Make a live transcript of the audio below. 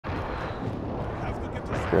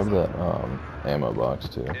Grab that ammo box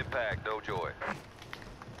too. Impact, no joy.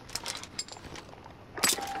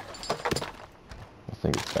 I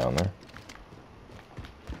think it's down there.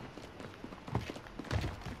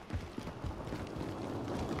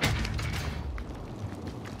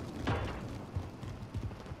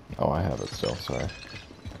 Oh, I have it still. Sorry.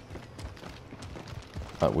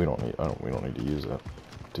 We don't need. We don't need to use it.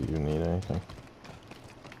 Do you need anything?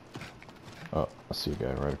 Oh, I see a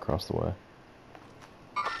guy right across the way.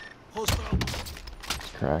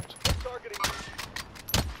 It's cracked.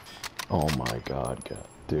 Oh my god,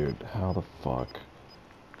 dude, how the fuck?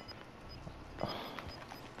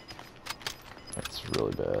 That's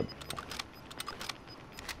really bad.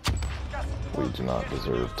 We do not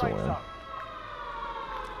deserve to win.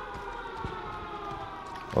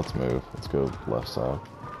 Let's move. Let's go left side.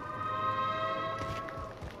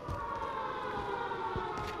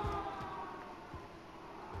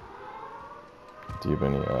 Do you have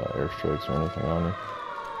any airstrikes or anything on you?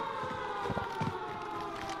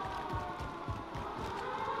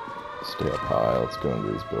 Stay up high. Let's go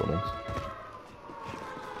into these buildings.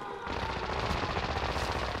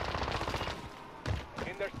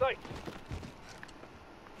 In their sight.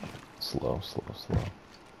 Slow, slow, slow.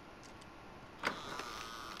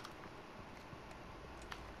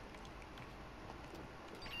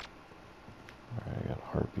 Alright, I got a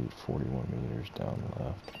heartbeat 41 meters down the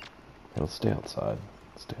left. Okay, let's stay outside.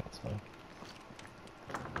 Let's stay outside.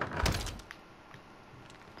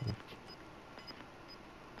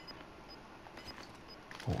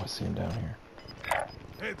 Oh, I see him down here.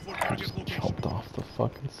 I just jumped off the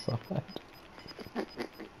fucking side. Gas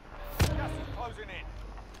is closing in.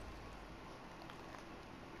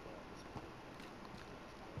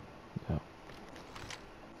 Yeah.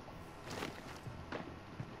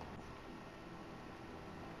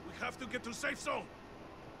 We have to get to safe zone.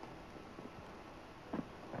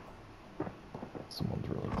 Someone's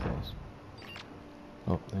really close.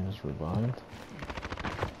 Oh, they just revived.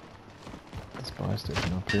 Spy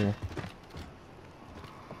station up here.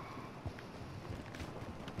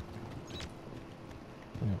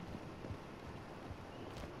 Yep.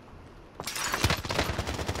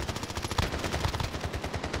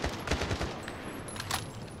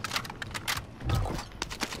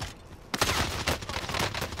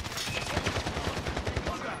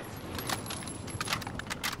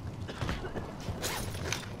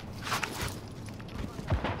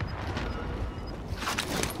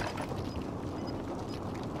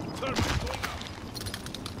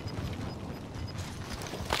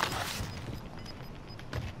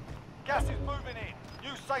 Gas is moving in.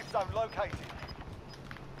 New safe zone located.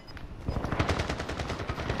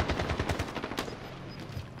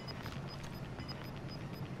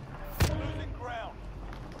 Losing ground.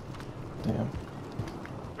 Damn.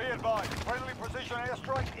 Be advised, friendly precision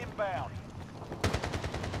airstrike inbound.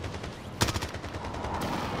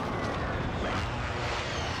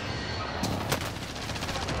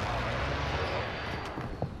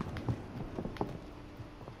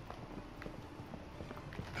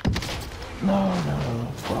 No, no,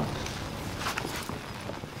 fuck.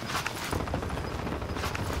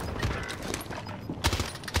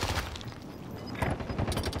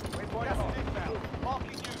 Gas is inbound.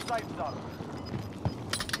 Marking new safe zone.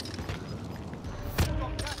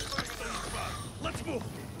 Let's move.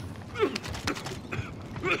 You're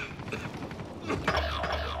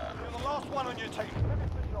the last one on your team. Finish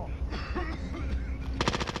the job.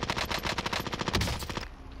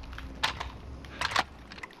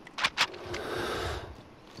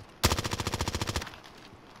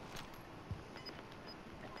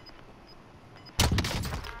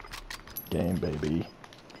 Game, baby.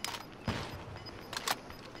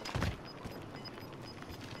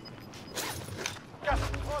 Gas is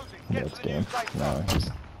closing. Yeah, Get it's to the new game. safe No,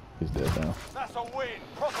 zone. he's dead now. That's a win.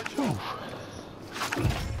 Proper job.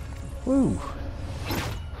 Woo.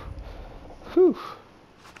 Whew.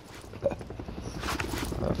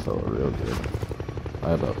 That felt real good.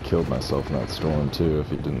 I about killed myself in that storm too if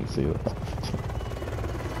you didn't see it.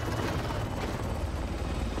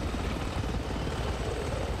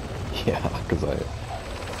 Yeah, because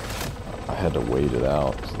I had to wait it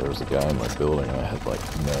out. So there was a guy in my building and I had like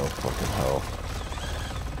no fucking health.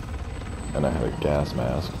 And I had a gas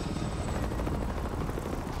mask.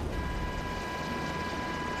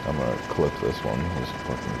 I'm gonna clip this one. It was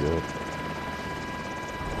fucking good.